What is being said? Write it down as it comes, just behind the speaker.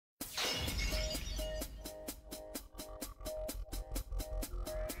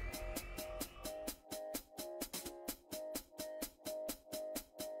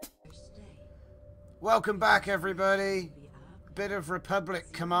Welcome back, everybody. Bit of Republic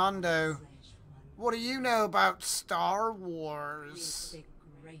Commando. What do you know about Star Wars?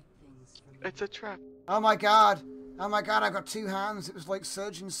 It's a trap. Oh my god. Oh my god, I got two hands. It was like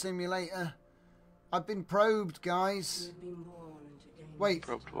Surgeon Simulator. I've been probed, guys. Wait.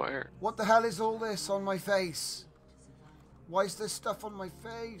 Probed where? What the hell is all this on my face? Why is there stuff on my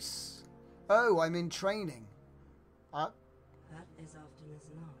face? Oh, I'm in training. But as often as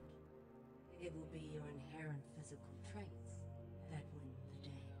not, it will be your inherent physical traits that win the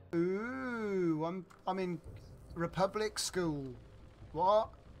day. Ooh, I'm in Republic school. What?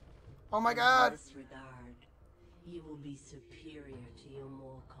 Oh my god! In this regard, you will be superior to your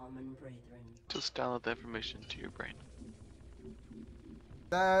more common brethren. Just download the information to your brain.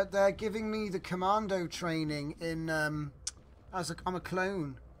 They're giving me the Commando training in I'm a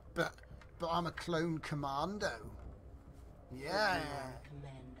clone, but I'm a clone Commando. Yeah.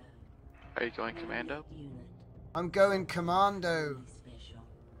 Are you going Commando? I'm going Commando.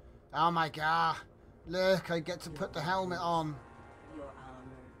 Oh my god. Look, I get to put the helmet on. Your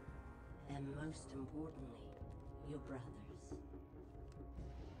armor, and most importantly, your brothers.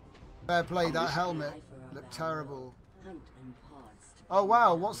 Fair play, that helmet looked terrible. Oh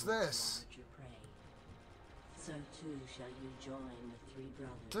wow, what's this? So too shall you join the three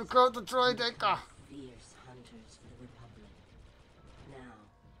brothers. To go to Trideca. Fierce hunters for the Republic. Now,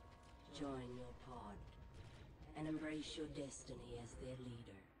 join your pod and embrace your destiny as their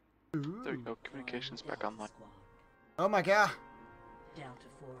leader. Ooh. There you go, communications back online. Oh my god. Delta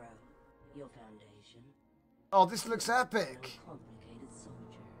 40, your foundation. Oh, this looks epic. Complicated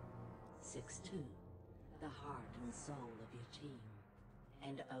soldier. 6-2, the heart and soul of your team.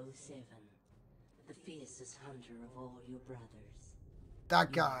 And 07, the fiercest hunter of all your brothers.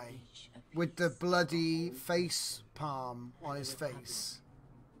 That guy with the bloody face palm on his face.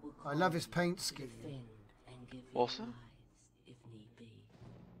 I love his paint scheme. Wilson?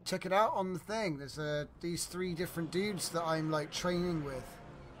 Check it out on the thing. There's these three different dudes that I'm like training with.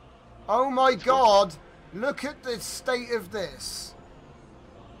 Oh my god! Look at the state of this.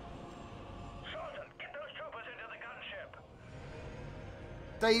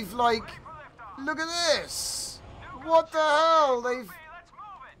 They've like, look at this. What the hell? They've.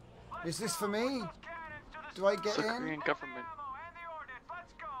 Is this for me? Do I get the in? Korean government.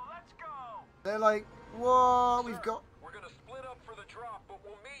 They're like, whoa, we've got. We're gonna split up for the drop, but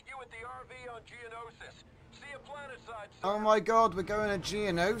we'll meet you at the RV on Geonosis. See you planetside, sir. Oh my god, we're going to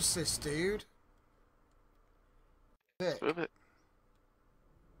Geonosis, dude. Move it.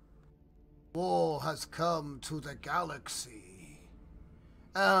 War has come to the galaxy.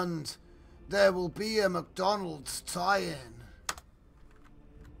 And there will be a McDonald's tie-in.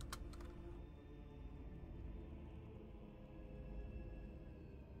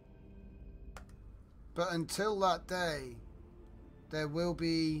 But until that day, there will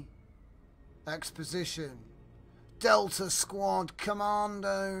be exposition. Delta Squad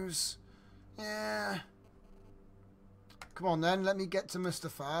Commandos. Yeah. Come on then, let me get to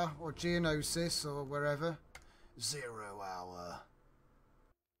Mustafar or Geonosis or wherever. 0 hour.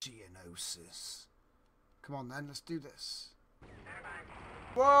 Geonosis. Come on then, let's do this.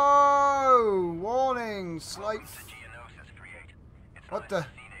 Whoa! Warning! Slight. What the?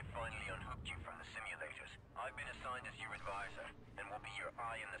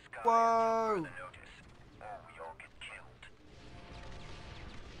 Whoa!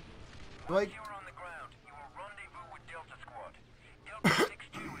 Like.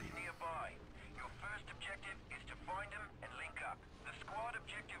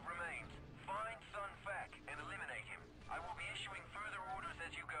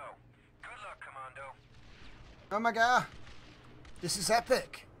 Oh my god, this is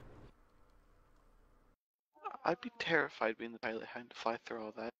epic. I'd be terrified being the pilot having to fly through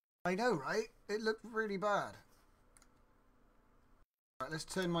all that. I know, right? It looked really bad. Right, let's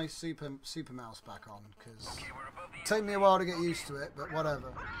turn my super mouse back on, because it took me a while to get used to it, but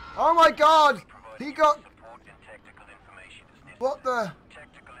whatever. Oh my god! He got... What the...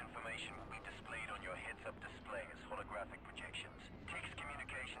 Tactical information will be displayed on your heads-up display as holographic projections. Text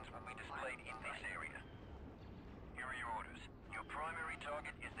communications will be displayed in this area. Here are your orders. Your primary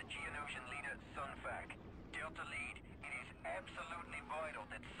target is the Geonosian leader, Sunfac. Delta lead, it is absolutely vital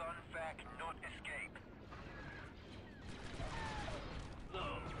that Sunfac not escape.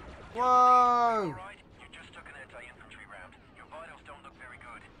 Whoa! Alright, you just took an anti-infantry round. Your vitals don't look very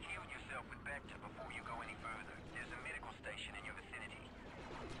good. Heal yourself with Bacta before you go any further. There's a medical station in your vicinity.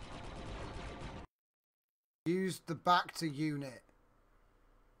 Use the Bacta unit.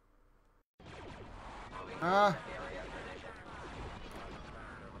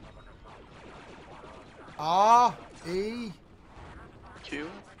 R, E, Q.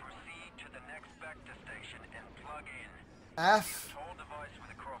 Proceed to the next vector station and plug in. F. Tall device with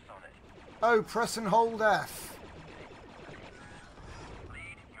a cross on it. Oh, press and hold F.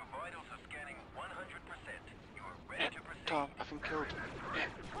 Lead, your vitals are scanning 100%. You are ready to proceed. Tom, I've been killed.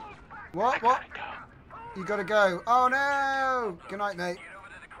 What? What? You gotta go. Oh no! Good night, mate. Get over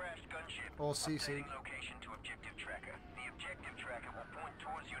to the crashed gunship. Or see you soon. Updating location to objective tracker. The objective tracker will point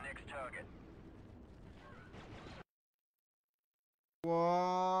towards your next target. What?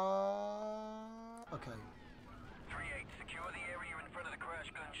 Okay. 3-8, secure the area in front of the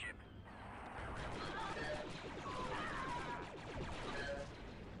crashed gunship.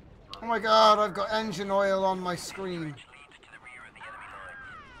 Oh my god, I've got engine oil on my screen. Leads to the rear of the enemy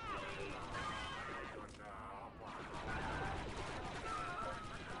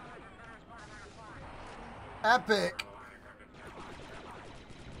lines. Epic.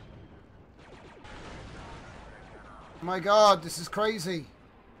 My god, this is crazy.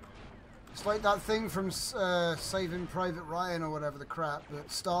 It's like that thing from Saving Private Ryan or whatever the crap,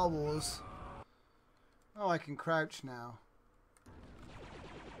 but Star Wars. Oh, I can crouch now.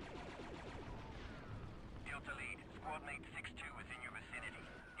 Delta lead, squad mate 6-2 is in your vicinity.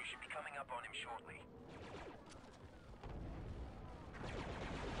 You should be coming up on him shortly.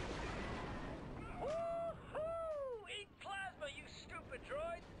 Woohoo! Eat plasma, you stupid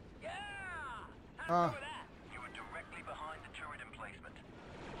droid! Yeah! How'd you do that? You were directly behind the turret emplacement.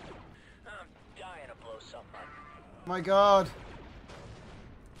 I'm dying to blow something up. My god.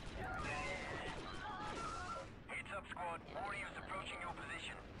 Heads up, squad. Warriors approaching your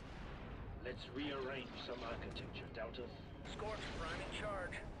position. Let's rearrange some architecture, Delta. Scorch prime in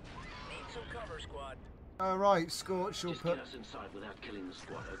charge. Need some cover, squad. Oh right, Scorch will Just put... get us inside without killing the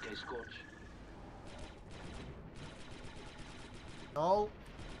squad, okay, Scorch? Oh.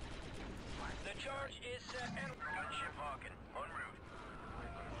 The charge is set and gunship Hawken en route.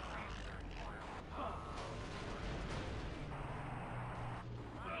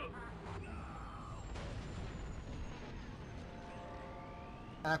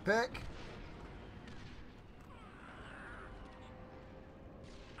 Epic.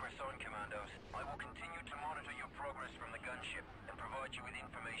 Press on, Commandos. I will continue to monitor your progress from the gunship and provide you with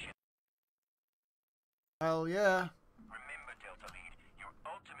information. Hell yeah. Remember, Delta Lead, your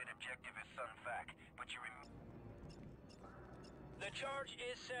ultimate objective is Sunfac, but you The charge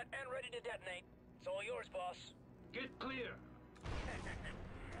is set and ready to detonate. It's all yours, boss. Get clear!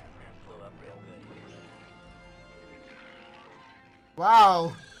 Blew up real good.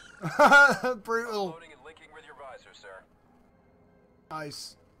 Wow. Brutal. Loading and linking with your visor, sir.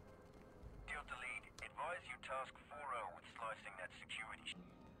 Nice. Delta Lead, advise you task 4-0 with slicing that security.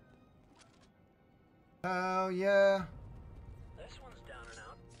 Hell yeah. This one's down and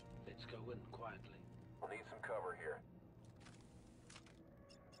out. Let's go in quietly. We'll need some cover here.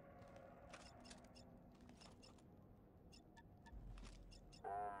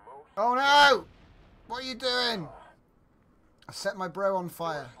 Almost. Oh no! What are you doing? I set my bro on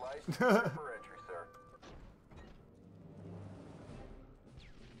fire. Slice, clear for entry, sir.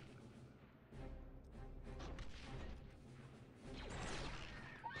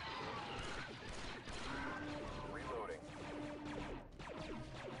 Reloading.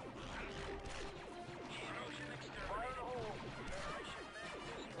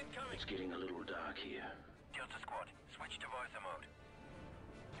 It's getting a little dark here. Delta Squad, switch to visor mode.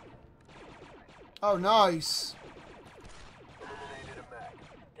 Oh nice. Eliminated a Mac.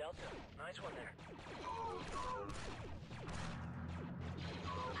 Delta, nice one there.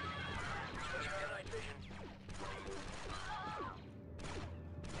 Switching to night vision.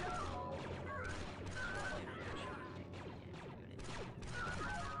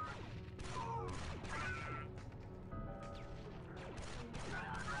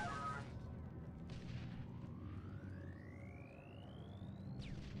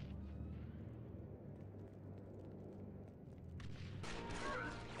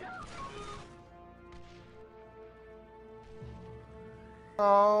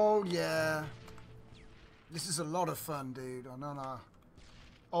 Oh yeah. This is a lot of fun, dude. On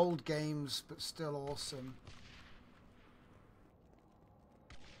old games, but still awesome.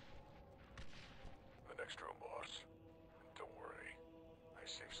 The next drone, boss. Don't worry. I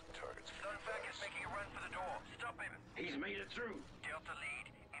saved some targets. Sunfac is making a run for the door. Stop him. He's made it through. Delta Lead,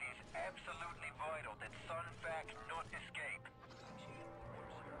 it is absolutely vital that Sunfac not escape.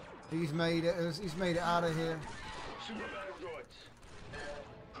 He's made it. He's made it out of here. Super battle droids.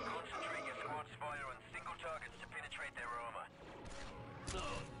 Concentrate your squad's fire on single targets to penetrate their armor.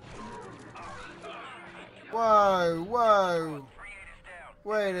 Whoa, whoa. 3-8 is down.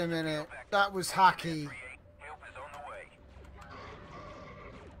 Wait a minute. That was hacky. 3-8.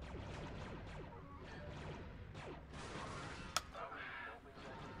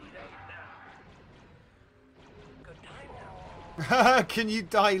 Can you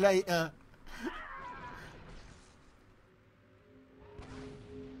die later?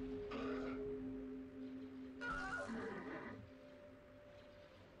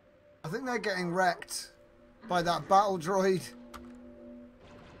 I think they're getting wrecked by that battle droid.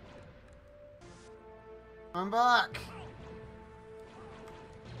 I'm back.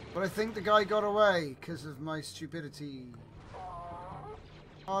 But I think the guy got away because of my stupidity.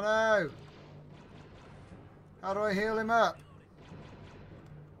 Oh no! How do I heal him up?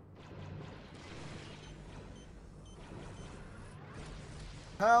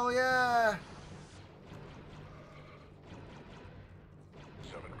 Hell yeah!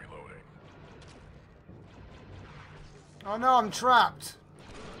 7 reloading. Oh no, I'm trapped.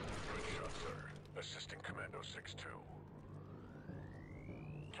 Good shot, sir. Assisting Commando 6-2.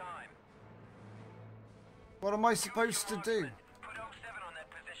 Time. What am I supposed to do? Put 07 on that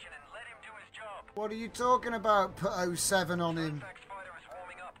position and let him do his job. What are you talking about? Put 07 on him. Fax fighter is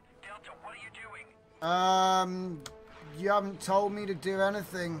warming up. Delta, what are you doing? You haven't told me to do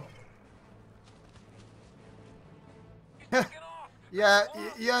anything. Get off! Yeah,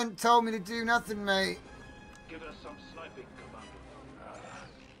 you haven't told me to do nothing, mate. Give us some sniping, Commando.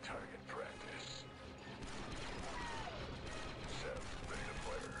 Target practice. Sev, ready to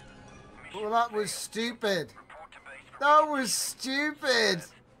fire. Well, that was stupid. Report to base for That was stupid.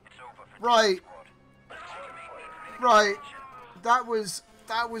 It's over for Right, squad. right. That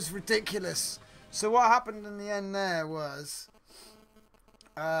was ridiculous. So what happened in the end there was,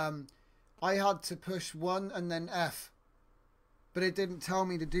 I had to push 1 and then F, but it didn't tell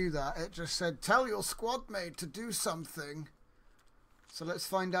me to do that. It just said, tell your squad mate to do something. So let's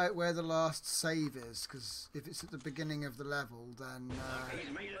find out where the last save is, because if it's at the beginning of the level, then...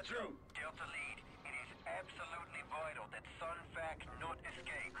 He's made it through. Delta lead, it is absolutely vital that Sun Fac not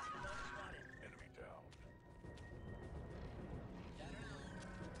escape. Enemy down.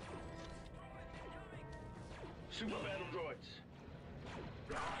 Super battle droids.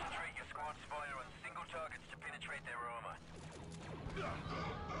 Concentrate your squad spider on single targets to penetrate their armor.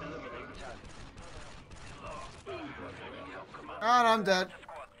 Eliminate target. And I'm dead.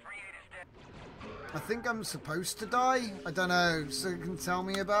 Squad 3-8 is dead. I think I'm supposed to die. I don't know, so you can tell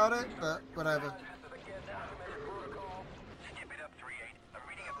me about it, but whatever. Skip it up 3-8. I'm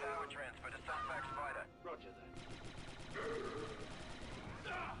reading a power transfer to Sun Fac spider. Roger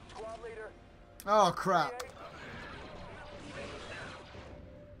that. Squad leader. Oh, crap.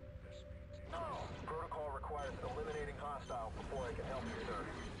 Protocol requires eliminating hostile before I can help you, sir.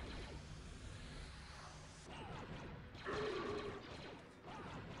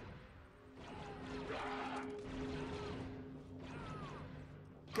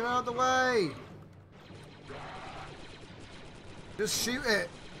 Get out of the way. Just shoot it.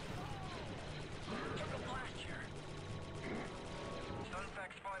 Sun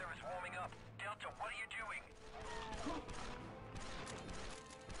Fac spider is warming up. Delta, what are you doing?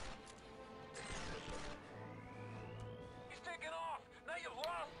 He's taking off. Now you've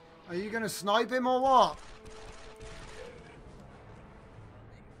lost. Are you going to snipe him or what?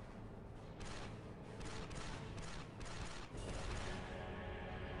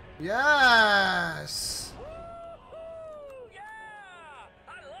 Yes! Yeah!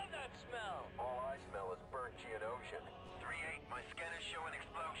 I love that smell. All I smell is burnt Geonosian. 3-8, my scanners show an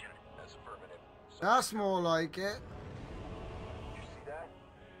explosion. That's affirmative. That's more like it. You see that?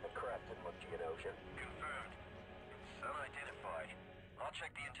 A craft didn't look Geonosian. Confirmed. It's unidentified. I'll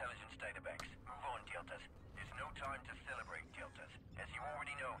check the intelligence databanks. Move on, Deltas. There's no time to celebrate, Deltas. As you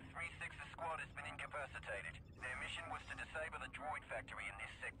already know, 3-6's squad has been incapacitated. Their mission was to disable the droid factory in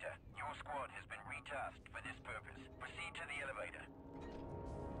this sector. Your squad has been retasked for this purpose. Proceed to the elevator.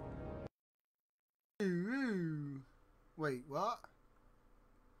 Ooh. Wait, what?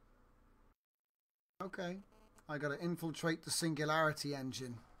 Okay. I gotta infiltrate the Singularity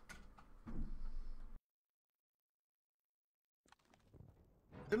engine.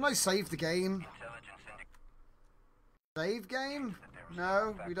 Didn't I save the game? Intelligence indicates Save game? that there are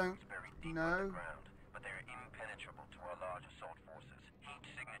No, several we don't. factories buried deep No. underground, but they are impenetrable to our large assault forces. Heat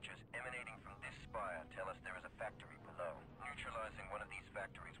signatures emanating from this spire tell us there is a factory below. Neutralizing one of these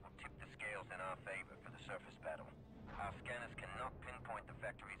factories will tip the scales in our favor for the surface battle. Our scanners cannot pinpoint the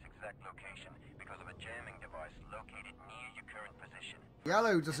factory's exact location because of a jamming device located near your current position.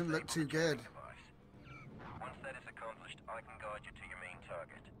 Yellow doesn't look too good. Device. Once that is accomplished, I can guide you to your main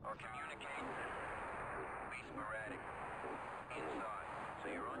target. I'll communicate. Be sporadic. Inside,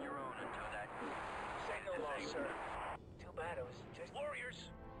 so you're on your own until that. Say no more, sir. Too bad it was just warriors.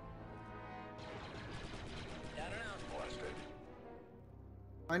 Down and out. Blasted.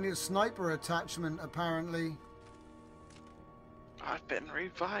 I need a sniper attachment, apparently. I've been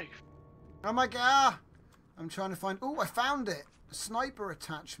revived. Oh my god! I'm trying to find... Oh, I found it! A sniper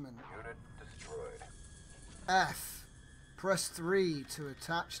attachment. Unit destroyed. F. Press 3 to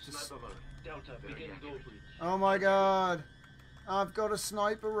attach to... Sniper mode. Delta, begin door breach. Oh my god! I've got a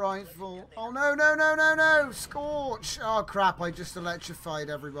sniper rifle. Oh no, no, no, no, no! Scorch! Oh crap, I just electrified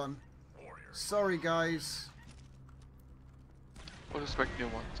everyone. Sorry guys. We'll just make new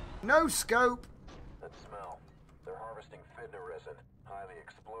ones. No scope! That smell. They're harvesting fidna resin, highly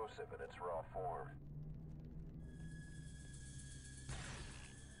explosive in its raw form.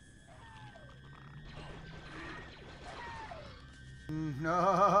 No.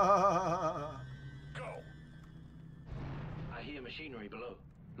 Go! I hear machinery below.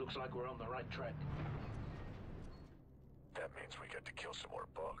 Looks like we're on the right track. That means we get to kill some more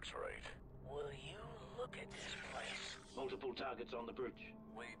bugs, right? Will you look at this place? Multiple targets on the bridge.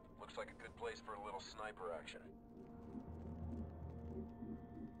 Lead, looks like a good place for a little sniper action.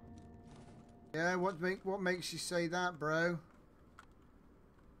 Yeah, what makes you say that, bro?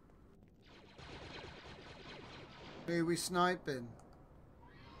 Who we sniping?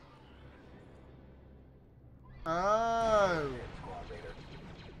 Oh. Squad leader.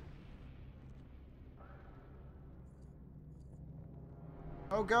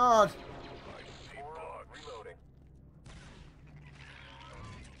 Oh god. I see bugs. Reloading.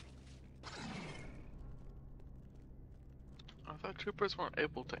 I thought troopers weren't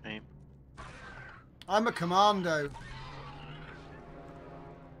able to aim. I'm a commando.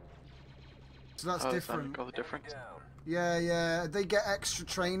 So that's Oh, does that different. make all the difference? Down. Yeah, yeah. They get extra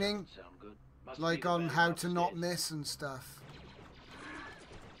training, Sound good. Must like be the on man how to upstairs. not miss and stuff.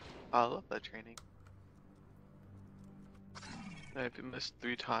 I love that training. If you miss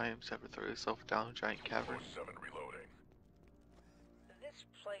 3 times, ever throw yourself down a giant cavern. 7 reloading. This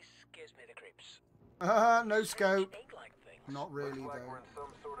place gives me the creeps. No scope. Snake-like things. Not really, Looks like though. we're in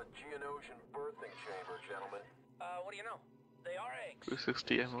some sort of Geonosian birthing chamber, gentlemen. What do you know? They are eggs.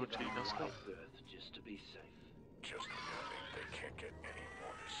 260 MOG, no scope. Live birth, just to be safe. Just imagine they can't get any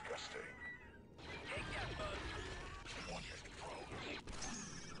more disgusting. Take that, bud.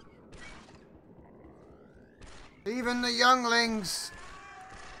 Even the younglings.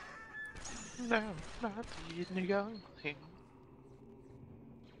 No, not the young thing.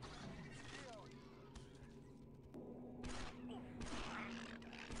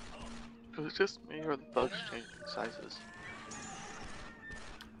 It was just me or the bugs changing sizes.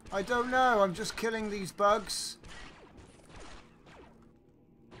 I don't know. I'm just killing these bugs.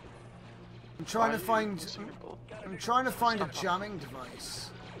 I'm trying to find. I'm trying to find a jamming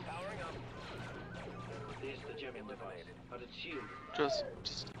device. There's the jamming device, but it's shielded. Just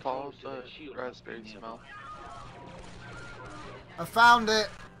follow the raspberry smell. I found it.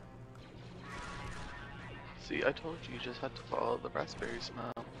 See, I told you, you just had to follow the raspberry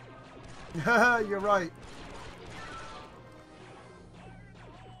smell. You're right.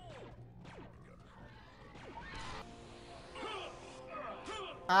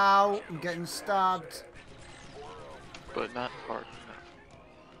 Ow, I'm getting stabbed. But not hard enough.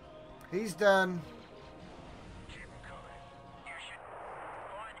 He's done. Keep them coming. You should...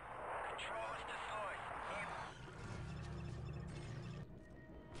 One, control is destroyed.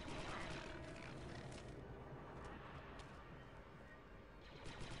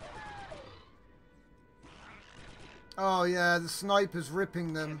 Oh yeah, the sniper's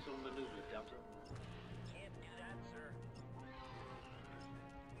ripping them. Cancel maneuver, Delta. Can't do that, sir.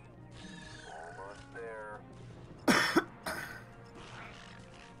 Almost there.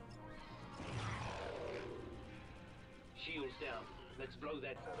 Shields down. Let's blow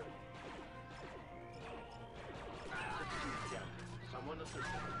that. Down. Someone assist.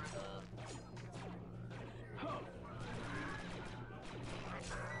 Help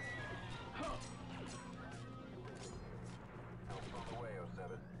on the way,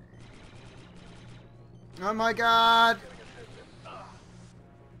 07. Oh my god.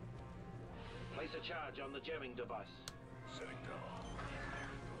 Place a charge on the jamming device. Setting down.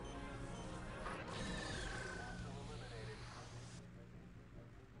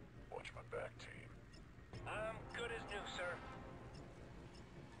 Watch my back, team. I'm good as new, sir.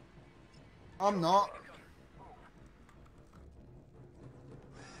 I'm not.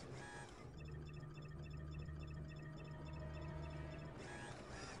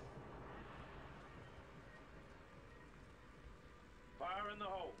 Fire in the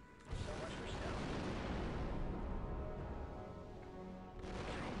hole. So much for stealth.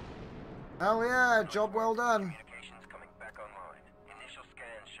 Oh yeah, job well done. Communications coming back online. Initial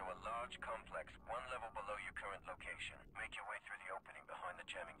scans show a large complex 1 level below your current location. Make your way through the opening behind the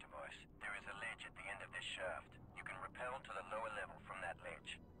jamming device. There is a ledge at the end of this shaft. You can rappel to the lower level from that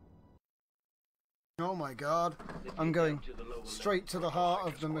ledge. Oh my god. I'm going straight to the heart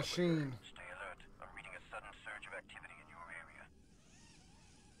of the machine. Stay alert. I'm reading a sudden surge of activity in your area.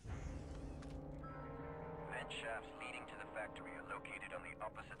 Vent shafts leading to the factory are located on the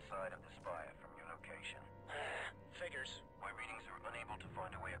opposite side of the spire from your location. Figures. My readings are unable to find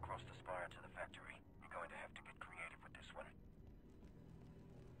a way across the spire to the factory. You're going to have to get creative with this one.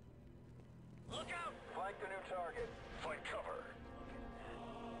 Look out! Flank the new target. Find cover.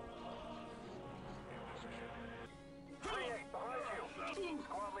 3-8 behind you.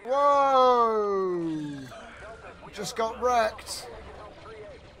 Squad leader. Whoa! Just got wrecked.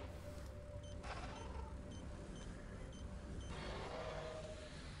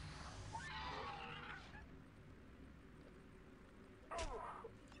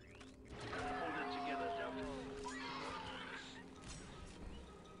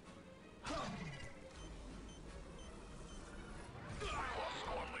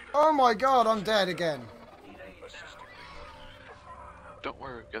 Oh my god, I'm dead again. Don't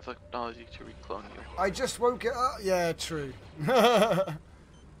worry, we have the technology to reclone you. I just woke it up. Yeah, true.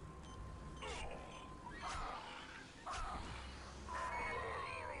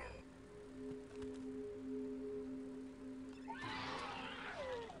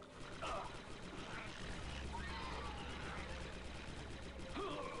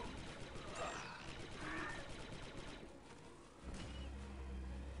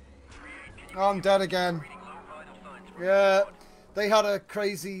 I'm dead again. Yeah, they had a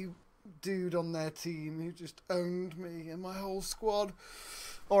crazy dude on their team who just owned me and my whole squad.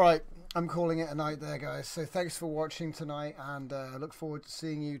 Alright, I'm calling it a night there, guys. So thanks for watching tonight, and I look forward to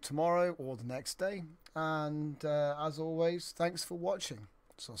seeing you tomorrow or the next day. And as always, thanks for watching.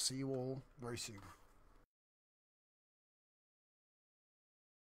 So I'll see you all very soon.